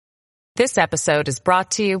This episode is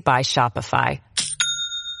brought to you by Shopify.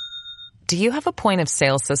 Do you have a point of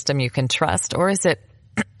sale system you can trust, or is it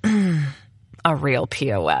a real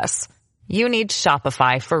POS? You need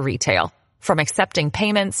Shopify for retail. From accepting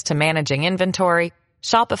payments to managing inventory,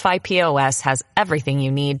 Shopify POS has everything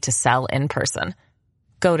you need to sell in person.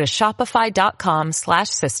 Go to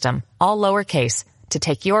shopify.com/system, all lowercase, to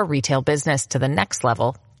take your retail business to the next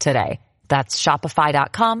level today. That's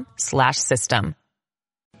shopify.com/system.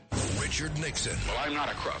 Richard Nixon. Well, I'm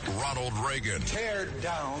not a crook. Ronald Reagan. Tear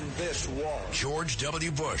down this wall. George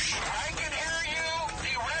W. Bush. I can hear you.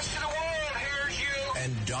 The rest of the world hears you.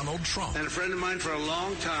 And Donald Trump. And a friend of mine for a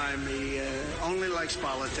long time, he only likes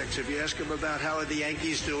politics. If you ask him about how are the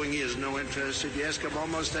Yankees doing, he has no interest. If you ask him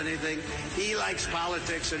almost anything, he likes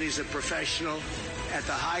politics, and he's a professional at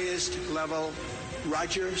the highest level.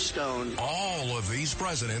 Roger Stone. All of these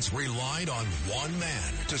presidents relied on one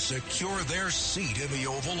man to secure their seat in the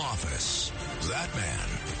Oval Office. That man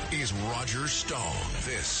is Roger Stone.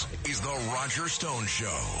 This is the Roger Stone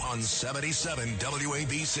Show on 77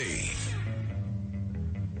 WABC.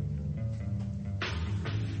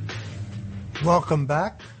 Welcome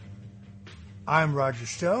back. I'm Roger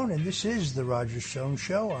Stone, and this is the Roger Stone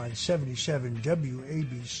Show on 77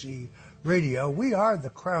 WABC Radio. We are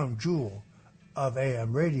the crown jewel of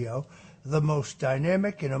AM radio, the most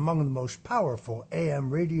dynamic and among the most powerful AM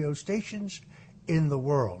radio stations in the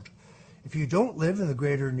world. If you don't live in the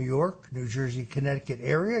greater New York, New Jersey, Connecticut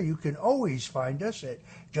area, you can always find us at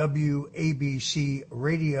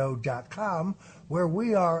WABCradio.com, where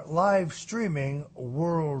we are live streaming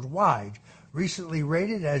worldwide. Recently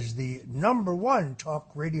rated as the #1 talk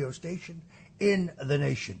radio station in the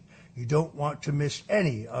nation. You don't want to miss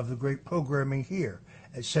any of the great programming here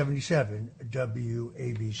at 77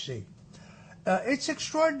 WABC. It's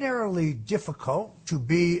extraordinarily difficult to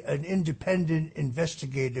be an independent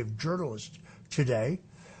investigative journalist today.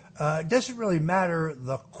 It doesn't really matter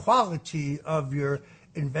the quality of your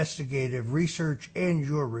investigative research and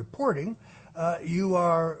your reporting. You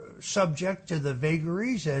are subject to the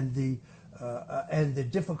vagaries and the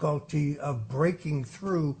difficulty of breaking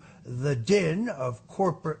through the din of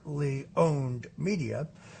corporately owned media.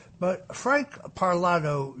 But Frank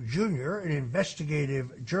Parlato, Jr., an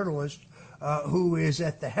investigative journalist who is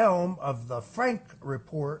at the helm of the Frank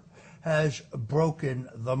Report, has broken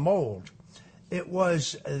the mold. It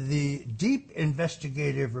was the deep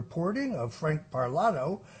investigative reporting of Frank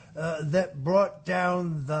Parlato that brought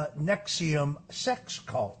down the NXIVM sex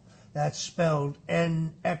cult. That's spelled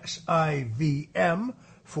NXIVM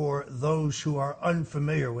for those who are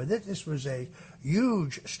unfamiliar with it. This was a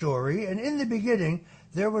huge story, and in the beginning,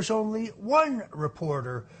 there was only one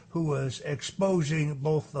reporter who was exposing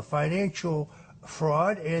both the financial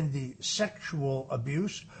fraud and the sexual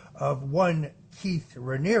abuse of one Keith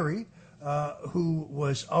Raniere, who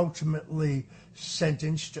was ultimately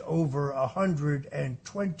sentenced to over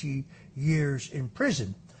 120 years in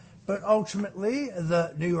prison. But ultimately,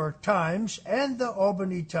 the New York Times and the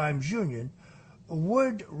Albany Times-Union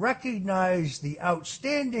would recognize the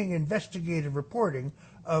outstanding investigative reporting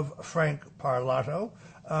of Frank Parlato,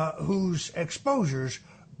 whose exposures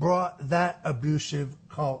brought that abusive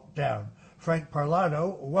cult down. Frank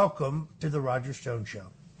Parlato, welcome to the Roger Stone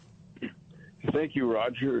Show. Thank you,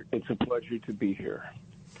 Roger. It's a pleasure to be here.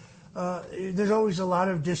 There's always a lot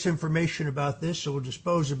of disinformation about this, so we'll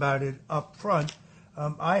dispose about it up front.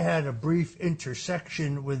 I had a brief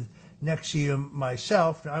intersection with NXIVM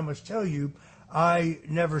myself. I must tell you, I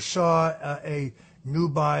never saw a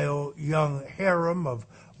nubile young harem of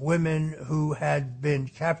women who had been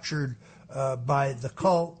captured by the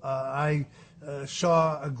cult. I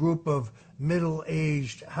saw a group of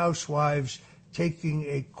middle-aged housewives taking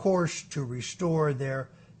a course to restore their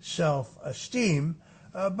self-esteem.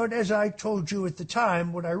 But as I told you at the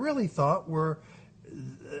time, what I really thought were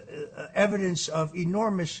evidence of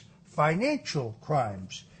enormous financial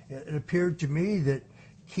crimes. It appeared to me that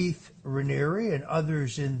Keith Raniere and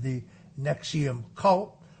others in the NXIVM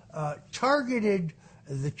cult targeted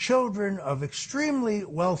the children of extremely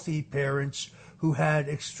wealthy parents who had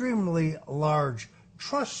extremely large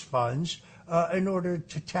trust funds in order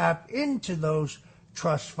to tap into those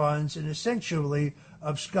trust funds and essentially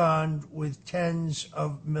abscond with tens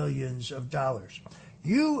of millions of dollars.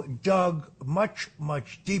 You dug much,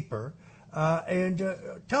 much deeper, and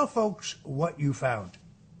tell folks what you found.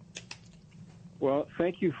 Well,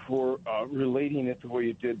 thank you for relating it the way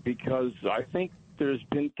you did, because I think there's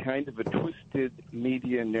been kind of a twisted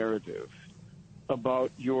media narrative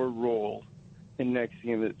about your role in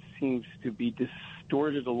NXIVM that seems to be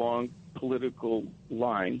distorted along political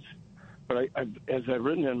lines. But as I've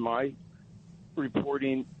written in my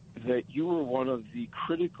reporting, that you were one of the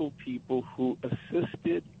critical people who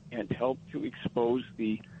assisted and helped to expose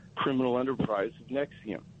the criminal enterprise of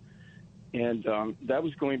NXIVM. And that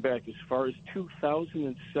was going back as far as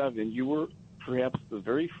 2007. You were perhaps the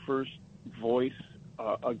very first voice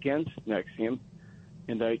against NXIVM,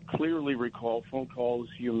 and I clearly recall phone calls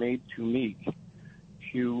you made to me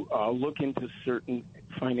to look into certain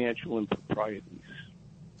financial improprieties.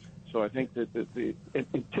 So I think that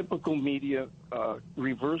in typical media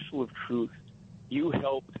reversal of truth, you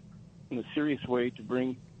helped in a serious way to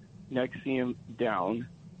bring NXIVM down,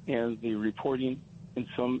 and the reporting in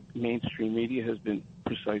some mainstream media has been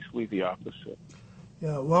precisely the opposite.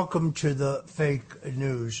 Yeah, welcome to the fake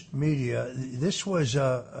news media. This was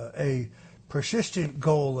a persistent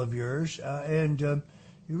goal of yours, and you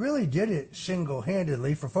really did it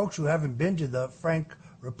single-handedly. For folks who haven't been to the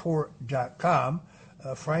FrankReport.com,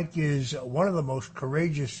 Frank is one of the most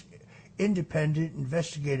courageous, independent,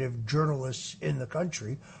 investigative journalists in the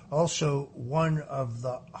country, also one of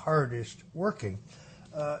the hardest working.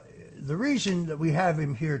 The reason that we have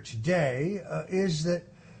him here today is that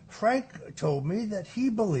Frank told me that he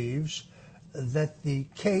believes that the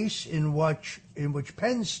case in which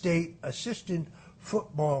Penn State assistant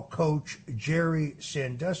football coach Jerry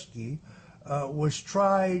Sandusky was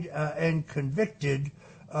tried and convicted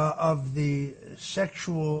of the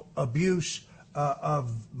sexual abuse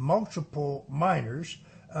of multiple minors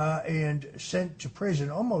and sent to prison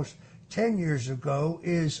almost 10 years ago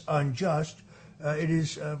is unjust. It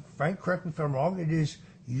is, Frank, correct me if I'm wrong, it is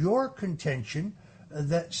your contention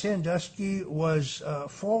that Sandusky was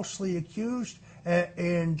falsely accused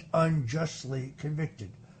and unjustly convicted.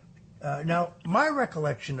 Now, my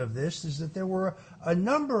recollection of this is that there were a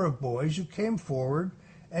number of boys who came forward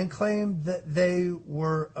and claimed that they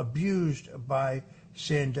were abused by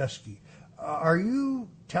Sandusky. Are you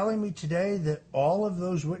telling me today that all of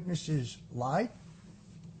those witnesses lied?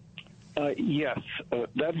 Yes,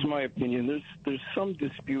 that's my opinion. There's some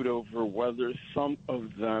dispute over whether some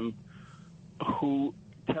of them who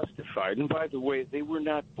testified, and by the way, they were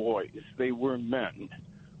not boys, they were men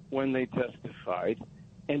when they testified,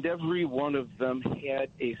 and every one of them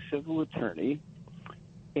had a civil attorney,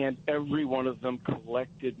 and every one of them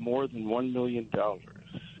collected more than $1 million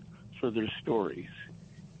for their stories.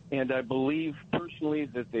 And I believe personally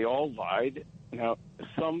that they all lied. Now,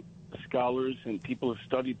 some scholars and people who have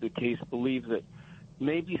studied the case believe that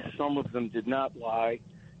maybe some of them did not lie.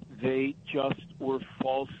 They just were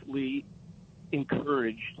falsely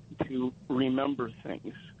encouraged to remember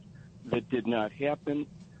things that did not happen.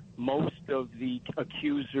 Most of the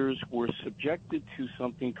accusers were subjected to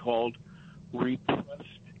something called repressed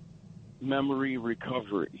memory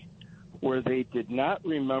recovery, where they did not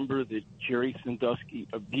remember that Jerry Sandusky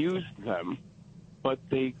abused them, but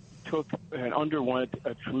they took and underwent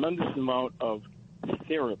a tremendous amount of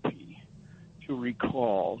therapy to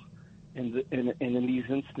recall. And in these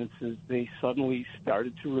instances, they suddenly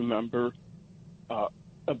started to remember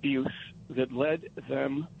abuse that led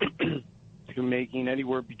them to making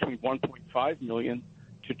anywhere between $1.5 million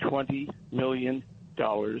to $20 million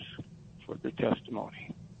for their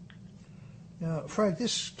testimony. Now, Frank,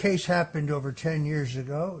 this case happened over 10 years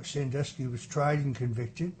ago. Sandusky was tried and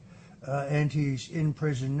convicted, and he's in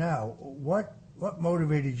prison now. What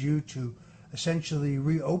motivated you to essentially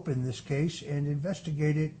reopen this case and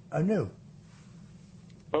investigate it anew?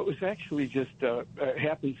 Well, it was actually just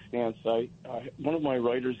happenstance. One of my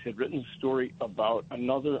writers had written a story about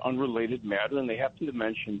another unrelated matter, and they happened to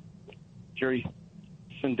mention Jerry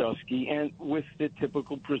Sandusky, and with the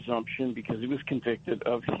typical presumption, because he was convicted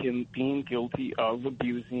of him being guilty of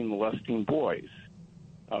abusing and molesting boys,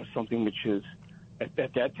 something which is,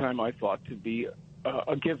 at that time, I thought to be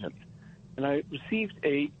a given. And I received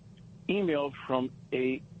a email from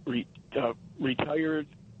a retired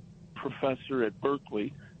professor at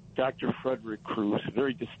Berkeley, Dr. Frederick Cruz, a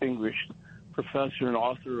very distinguished professor and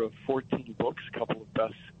author of 14 books, a couple of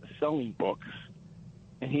best-selling books.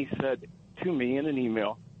 And he said to me in an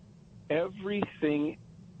email, everything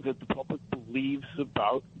that the public believes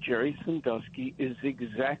about Jerry Sandusky is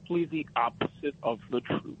exactly the opposite of the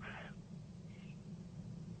truth.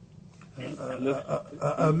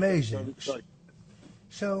 Amazing.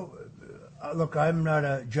 So, look, I'm not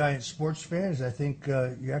a giant sports fan, as I think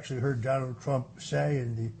you actually heard Donald Trump say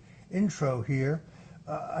in the intro here.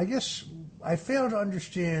 I guess I fail to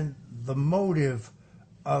understand the motive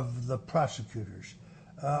of the prosecutors.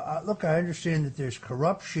 Look, I understand that there's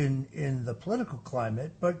corruption in the political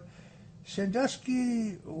climate, but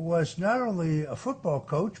Sandusky was not only a football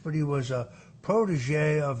coach, but he was a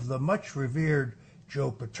protege of the much revered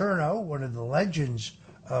Joe Paterno, one of the legends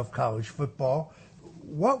of college football.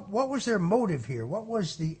 what was their motive here? What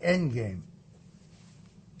was the end game?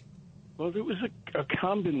 Well, there was a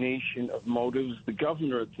combination of motives. The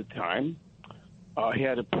governor at the time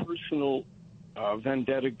had a personal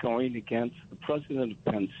vendetta going against the president of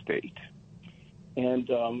Penn State. And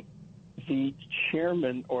the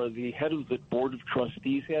chairman or the head of the board of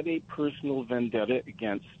trustees had a personal vendetta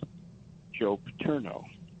against Joe Paterno.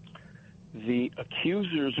 The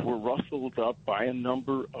accusers were rustled up by a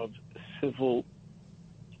number of civil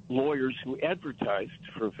lawyers who advertised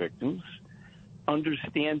for victims,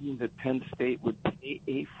 understanding that Penn State would pay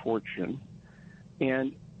a fortune.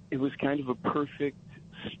 And it was kind of a perfect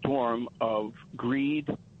storm of greed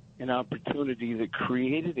and opportunity that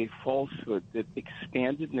created a falsehood that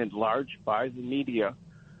expanded and enlarged by the media,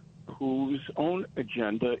 whose own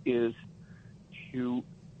agenda is to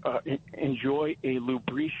enjoy a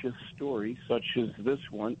lubricious story such as this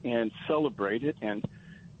one and celebrate it and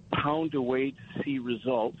pound away to see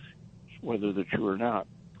results, whether they're true or not.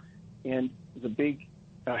 And the big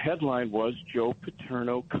headline was Joe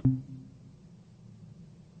Paterno.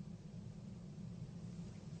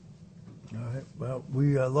 All right. Well,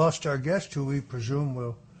 we lost our guest, who we presume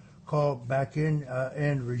will call back in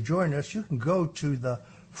and rejoin us. You can go to the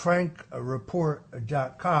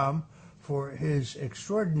frankreport.com for his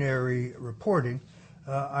extraordinary reporting.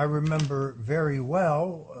 I remember very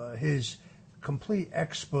well his complete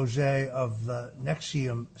expose of the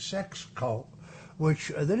NXIVM sex cult, which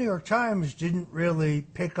the New York Times didn't really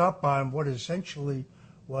pick up on what essentially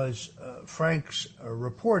was Frank's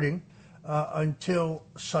reporting until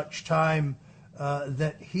such time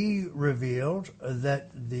that he revealed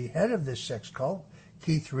that the head of this sex cult,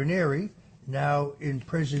 Keith Raniere, now in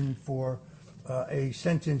prison for a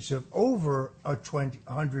sentence of over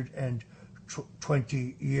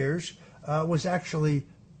 120 years, was actually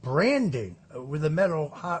branding with a metal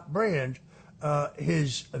hot brand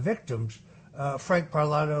his victims. Frank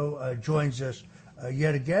Parlato joins us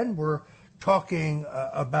yet again. We're talking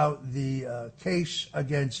about the case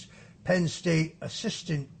against Penn State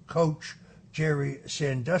assistant coach Jerry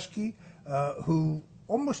Sandusky, who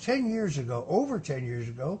almost 10 years ago, over 10 years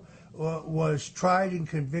ago, was tried and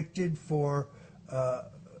convicted for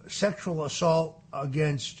sexual assault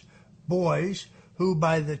against boys who,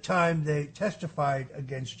 by the time they testified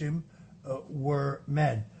against him, were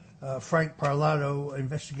men. Frank Parlato,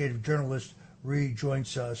 investigative journalist,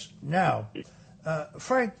 rejoins us now.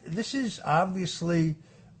 Frank, this is obviously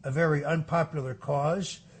a very unpopular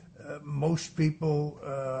cause. Most people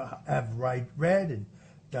have read and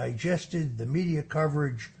digested the media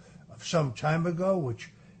coverage of some time ago,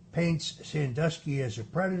 which paints Sandusky as a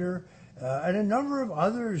predator, and a number of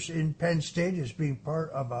others in Penn State as being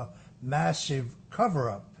part of a massive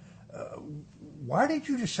cover-up. Why did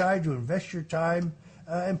you decide to invest your time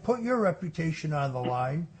and put your reputation on the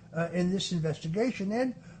line in this investigation?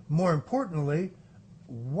 And more importantly,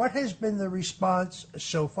 what has been the response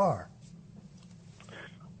so far?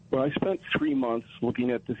 Well, I spent 3 months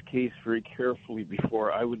looking at this case very carefully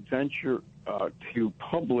before I would venture to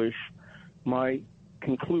publish my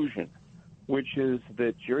conclusion, which is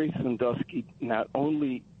that Jerry Sandusky not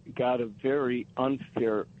only got a very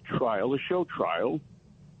unfair trial, a show trial,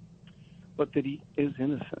 but that he is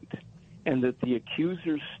innocent, and that the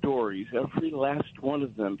accuser's stories, every last one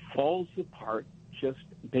of them, falls apart just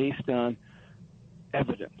based on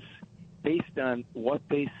evidence, based on what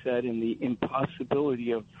they said and the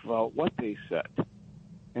impossibility of what they said.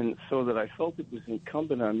 And so that I felt it was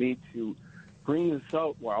incumbent on me to bring this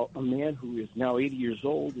out while a man who is now 80 years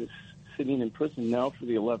old is sitting in prison now for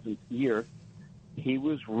the 11th year. He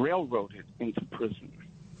was railroaded into prison.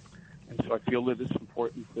 And so I feel that it's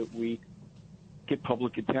important that we get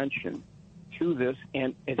public attention to this,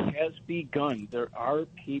 and it has begun. There are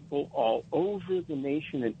people all over the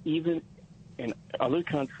nation and even in other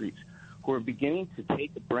countries who are beginning to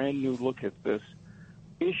take a brand new look at this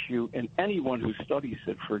issue, and anyone who studies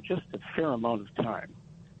it for just a fair amount of time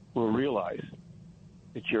will realize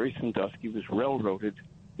that Jerry Sandusky was railroaded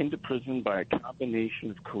into prison by a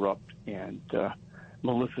combination of corrupt and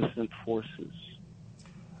maleficent forces.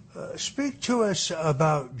 Speak to us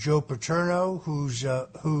about Joe Paterno,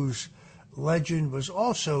 whose legend was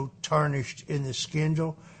also tarnished in the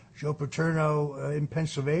scandal. Joe Paterno in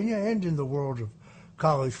Pennsylvania and in the world of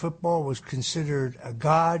college football was considered a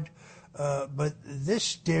god, but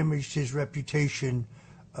this damaged his reputation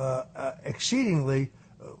exceedingly.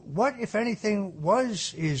 What, if anything,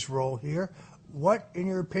 was his role here? What, in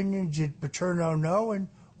your opinion, did Paterno know, and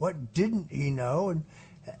what didn't he know? And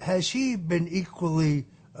has he been equally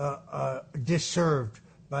disserved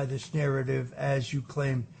by this narrative as you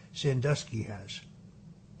claim Sandusky has?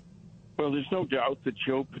 Well, there's no doubt that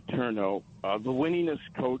Joe Paterno, the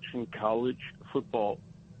winningest coach in college football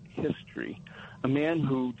history, a man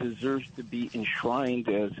who deserves to be enshrined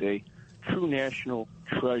as a true national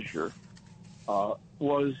treasure,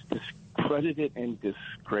 was discredited and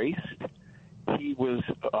disgraced. He was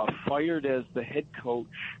fired as the head coach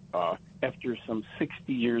after some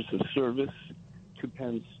 60 years of service to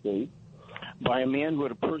Penn State by a man who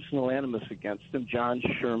had a personal animus against him, John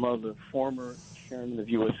Sherma, the former chairman of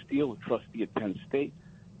U.S. Steel, a trustee at Penn State,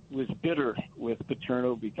 was bitter with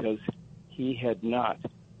Paterno because he had not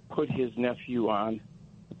put his nephew on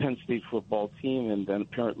the Penn State football team, and then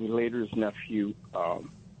apparently later his nephew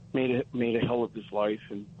made a hell of his life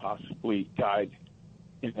and possibly died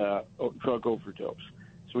in a drug overdose.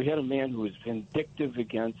 So we had a man who was vindictive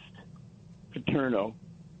against Paterno,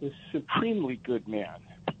 this supremely good man,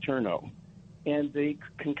 Paterno, and they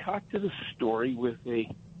concocted a story with a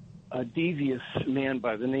devious man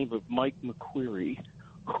by the name of Mike McQueary,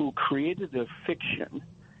 who created a fiction,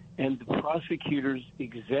 and the prosecutors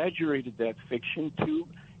exaggerated that fiction to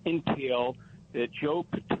entail that Joe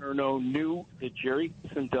Paterno knew that Jerry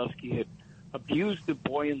Sandusky had abused the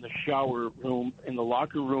boy in the shower room, in the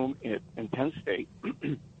locker room in Penn State,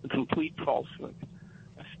 a complete falsehood,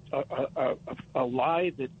 a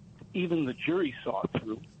lie that even the jury saw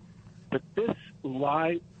through. But this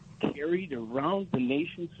lie carried around the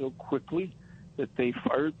nation so quickly that they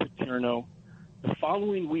fired Paterno. The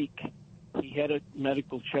following week, he had a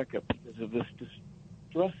medical checkup because of this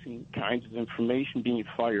distressing kinds of information being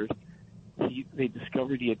fired. They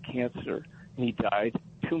discovered he had cancer, and he died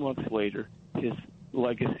 2 months later. His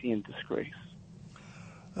legacy and disgrace.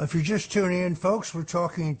 If you're just tuning in, folks, we're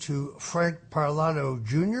talking to Frank Parlato,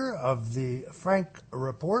 Jr. of the Frank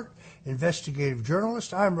Report, investigative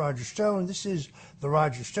journalist. I'm Roger Stone. This is The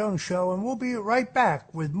Roger Stone Show, and we'll be right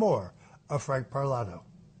back with more of Frank Parlato.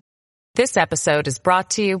 This episode is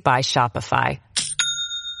brought to you by Shopify.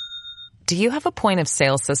 Do you have a point of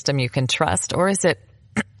sale system you can trust, or is it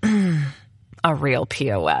a real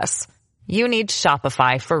POS? You need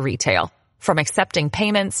Shopify for retail. From accepting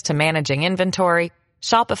payments to managing inventory,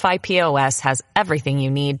 Shopify POS has everything you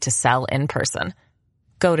need to sell in person.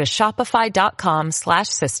 Go to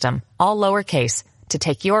shopify.com/system, all lowercase, to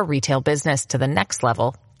take your retail business to the next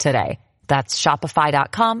level today. That's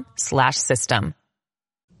shopify.com/system.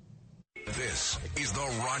 This is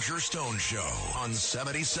the Roger Stone Show on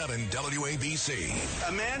 77 WABC.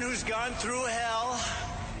 A man who's gone through hell,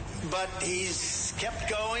 but he's kept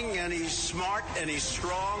going, and he's smart, and he's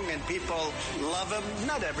strong, and people love him.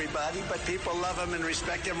 Not everybody, but people love him and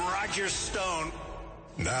respect him. Roger Stone.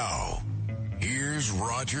 Now, here's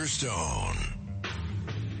Roger Stone.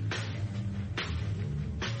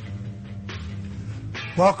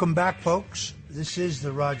 Welcome back, folks. This is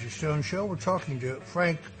the Roger Stone Show. We're talking to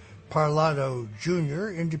Frank Parlato,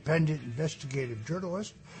 Jr., independent investigative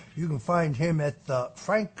journalist. You can find him at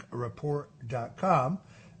thefrankreport.com.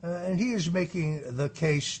 And he is making the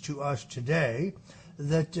case to us today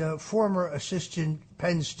that former assistant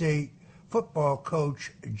Penn State football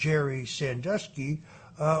coach Jerry Sandusky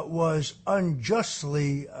was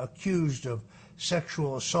unjustly accused of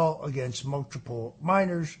sexual assault against multiple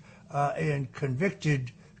minors and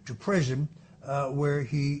convicted to prison, where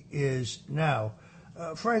he is now.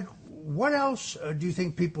 Frank, what else do you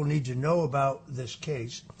think people need to know about this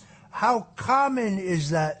case? How common is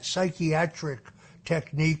that psychiatric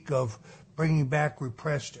technique of bringing back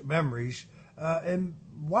repressed memories, and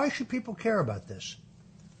why should people care about this?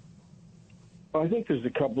 Well, I think there's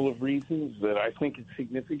a couple of reasons that I think it's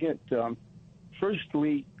significant.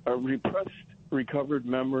 Firstly, a repressed recovered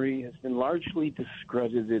memory has been largely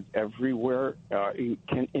discredited everywhere. It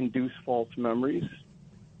can induce false memories,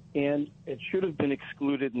 and it should have been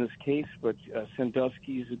excluded in this case, but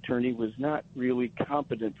Sandusky's attorney was not really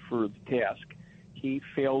competent for the task. He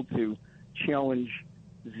failed to challenge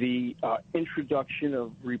the introduction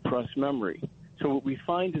of repressed memory. So what we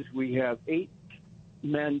find is we have 8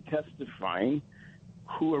 men testifying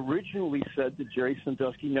who originally said that Jerry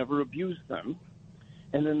Sandusky never abused them,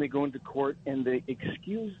 and then they go into court and they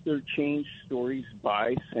excuse their changed stories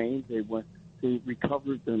by saying they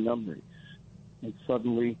recovered their memories. And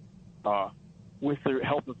suddenly, with the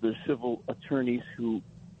help of their civil attorneys who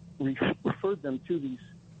referred them to these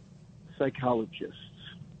psychologists.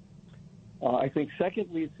 I think,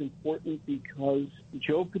 secondly, it's important because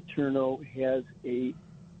Joe Paterno has a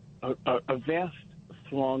vast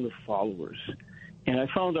throng of followers. And I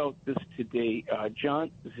found out this today. John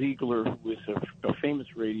Ziegler, who is a famous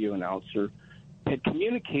radio announcer, had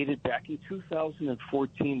communicated back in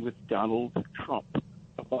 2014 with Donald Trump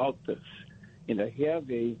about this. And I have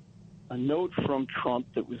a a note from Trump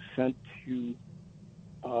that was sent to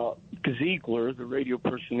Ziegler, the radio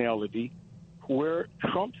personality, where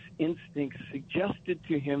Trump's instincts suggested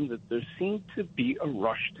to him that there seemed to be a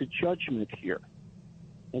rush to judgment here.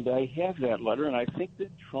 And I have that letter, and I think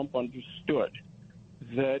that Trump understood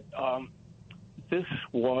that this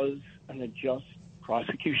was an unjust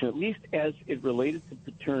prosecution, at least as it related to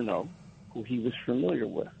Paterno, who he was familiar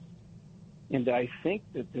with. And I think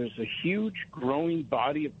that there's a huge growing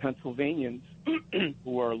body of Pennsylvanians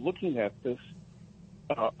who are looking at this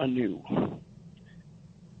anew.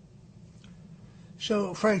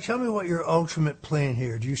 So, Frank, tell me what your ultimate plan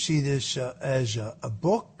here. Do you see this as a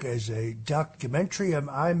book, as a documentary?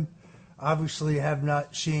 I'm obviously have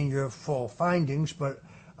not seen your full findings, but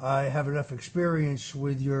I have enough experience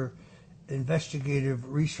with your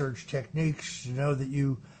investigative research techniques to know that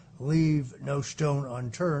you leave no stone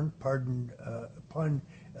unturned, pun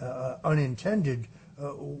unintended.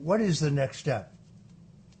 What is the next step?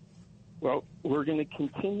 Well, we're going to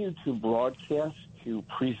continue to broadcast, to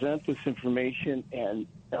present this information, and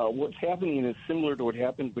what's happening is similar to what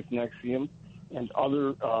happened with Nexium and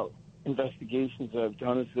other investigations that I've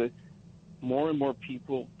done, is that more and more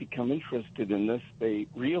people become interested in this. They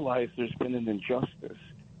realize there's been an injustice,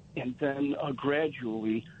 and then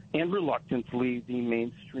gradually and reluctantly the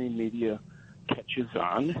mainstream media catches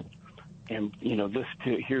on. And, you know, this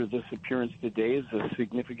appearance today is a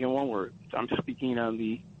significant one where I'm speaking on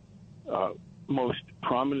the most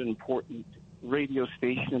prominent, important radio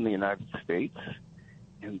station in the United States,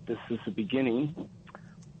 and this is the beginning.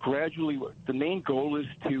 Gradually, the main goal is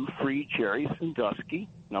to free Jerry Sandusky,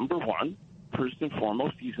 number one. First and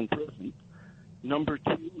foremost, he's in prison. Number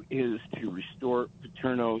two is to restore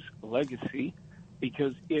Paterno's legacy,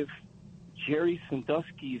 because if Jerry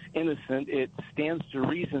Sandusky is innocent, it stands to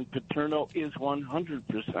reason Paterno is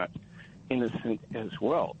 100% innocent as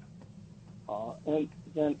well. And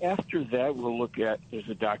then after that, we'll look at, there's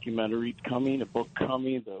a documentary coming, a book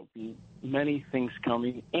coming, there'll be many things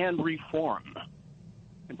coming, and reform.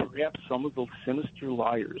 And perhaps some of those sinister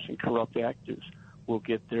liars and corrupt actors will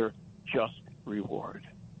get their just reward.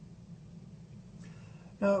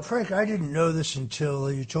 Now, Frank, I didn't know this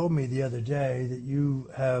until you told me the other day that you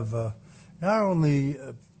have not only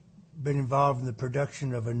been involved in the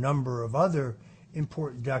production of a number of other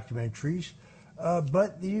important documentaries,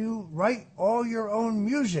 but you write all your own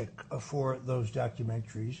music for those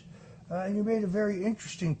documentaries. And you made a very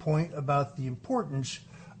interesting point about the importance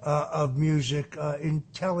of music in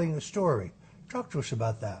telling a story. Talk to us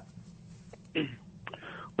about that.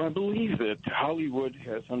 Well, I believe that Hollywood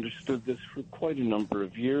has understood this for quite a number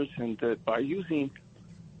of years, and that by using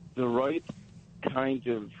the right kind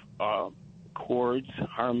of chords,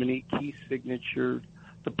 harmony, key signature,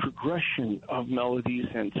 the progression of melodies,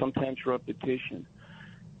 and sometimes repetition,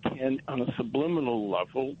 can, on a subliminal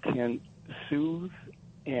level, can soothe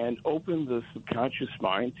and open the subconscious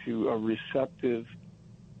mind to a receptive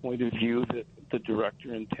point of view that the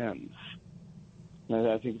director intends. And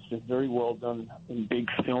I think it's been very well done in big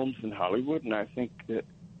films in Hollywood, and I think that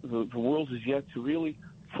the world is yet to really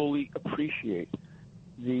fully appreciate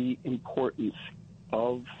the importance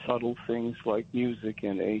of subtle things like music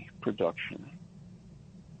in a production.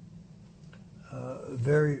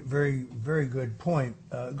 Very, very, very good point.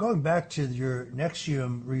 Going back to your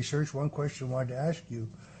Nexium research, one question I wanted to ask you.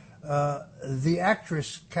 The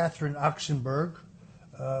actress Catherine Oxenberg,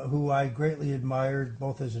 who I greatly admired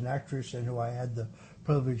both as an actress and who I had the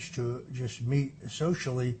privilege to just meet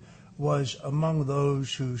socially, was among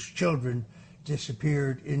those whose children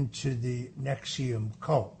disappeared into the Nexium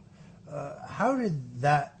cult. How did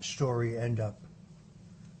that story end up?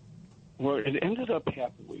 Well, it ended up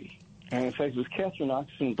happily. And in fact, it was Catherine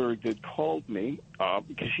Oxenberg that called me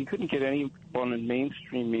because she couldn't get anyone in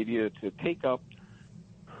mainstream media to take up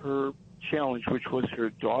her challenge, which was her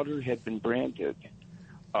daughter had been branded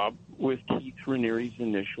with Keith Raniere's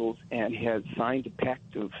initials and had signed a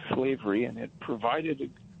pact of slavery and had provided a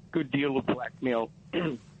good deal of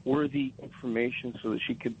blackmail-worthy information so that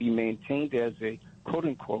she could be maintained as a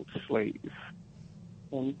quote-unquote slave.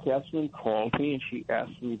 And Catherine called me and she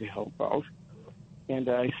asked me to help out. And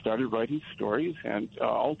I started writing stories, and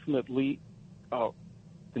ultimately the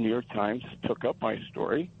New York Times took up my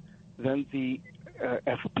story. Then the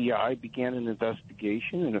FBI began an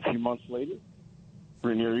investigation, and a few months later,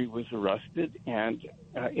 Raniere was arrested, and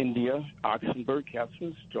India Oxenberg,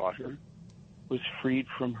 Catherine's daughter, was freed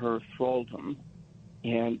from her thraldom,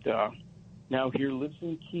 and now here lives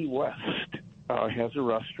in Key West, has a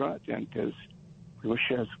restaurant, and has,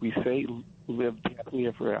 as we say, lived happily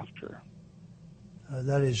ever after.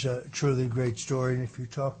 That is a truly great story, and if you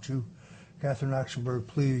talk to Catherine Oxenberg,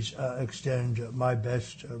 please extend my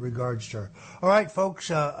best regards to her. All right, folks,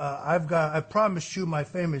 I promised you my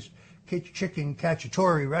famous chicken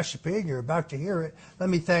cacciatore recipe, and you're about to hear it. Let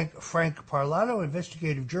me thank Frank Parlato,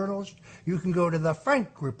 investigative journalist. You can go to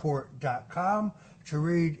thefrankreport.com to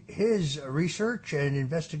read his research and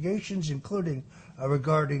investigations, including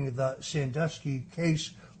regarding the Sandusky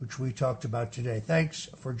case, which we talked about today. Thanks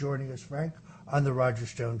for joining us, Frank, on The Roger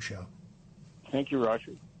Stone Show. Thank you,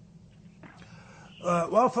 Roger.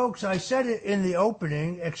 Well, folks, I said it in the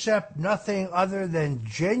opening, except nothing other than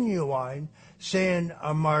genuine San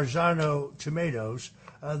Marzano tomatoes.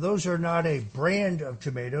 Those are not a brand of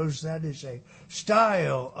tomatoes. That is a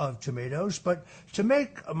style of tomatoes. But to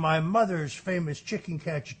make my mother's famous chicken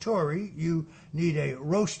cacciatore, you need a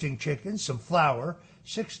roasting chicken, some flour,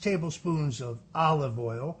 6 tablespoons of olive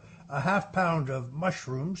oil, a half pound of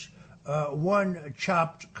mushrooms, 1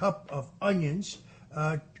 chopped cup of onions,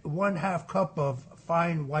 1/2 cup of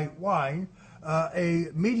fine white wine, a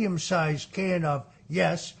medium-sized can of,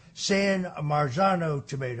 yes, San Marzano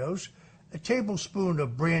tomatoes, a tablespoon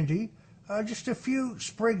of brandy, just a few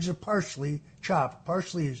sprigs of parsley chopped.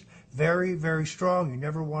 Parsley is very, very strong. You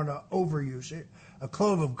never want to overuse it. A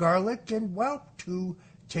clove of garlic and, well, 2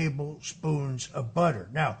 tablespoons of butter.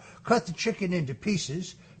 Now, cut the chicken into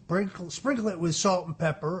pieces, sprinkle it with salt and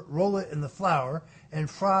pepper, roll it in the flour, and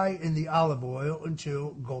fry in the olive oil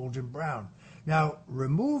until golden brown. Now,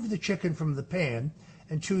 remove the chicken from the pan,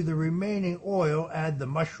 and to the remaining oil add the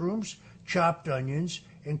mushrooms, chopped onions,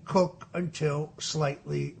 and cook until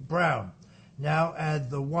slightly brown. Now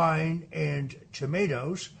add the wine and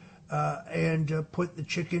tomatoes and put the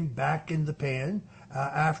chicken back in the pan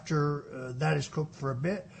after that is cooked for a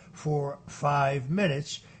bit for 5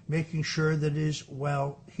 minutes, making sure that it is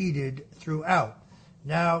well heated throughout.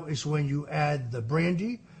 Now is when you add the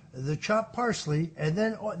brandy, the chopped parsley, and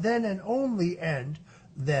then and only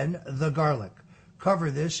then the garlic.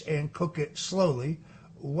 Cover this and cook it slowly.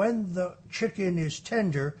 When the chicken is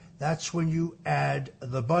tender, that's when you add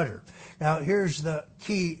the butter. Now, here's the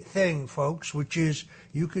key thing, folks, which is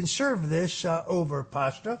you can serve this over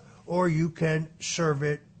pasta, or you can serve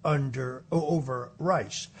it over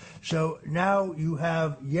rice. So now you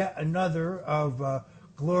have yet another of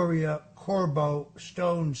Gloria Corbo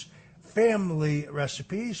Stone's family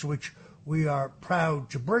recipes, which we are proud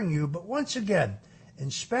to bring you. But once again,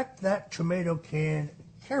 inspect that tomato can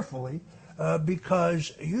carefully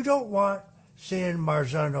because you don't want San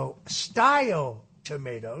Marzano style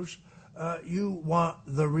tomatoes. You want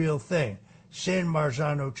the real thing. San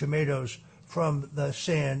Marzano tomatoes from the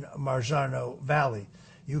San Marzano Valley.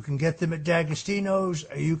 You can get them at D'Agostino's,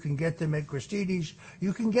 you can get them at Christini's,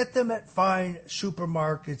 you can get them at fine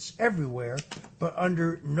supermarkets everywhere, but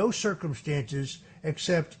under no circumstances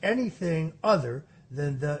accept anything other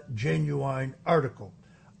than the genuine article.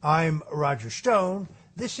 I'm Roger Stone.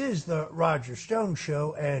 This is the Roger Stone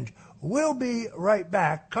Show, and we'll be right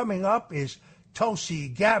back. Coming up is Tulsi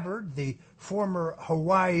Gabbard, the former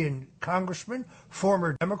Hawaiian congressman,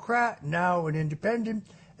 former Democrat, now an independent,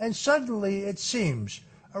 and suddenly it seems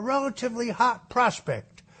a relatively hot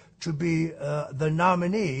prospect to be the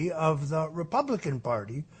nominee of the Republican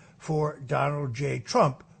Party for Donald J.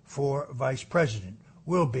 Trump for vice president.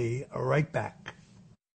 We'll be right back.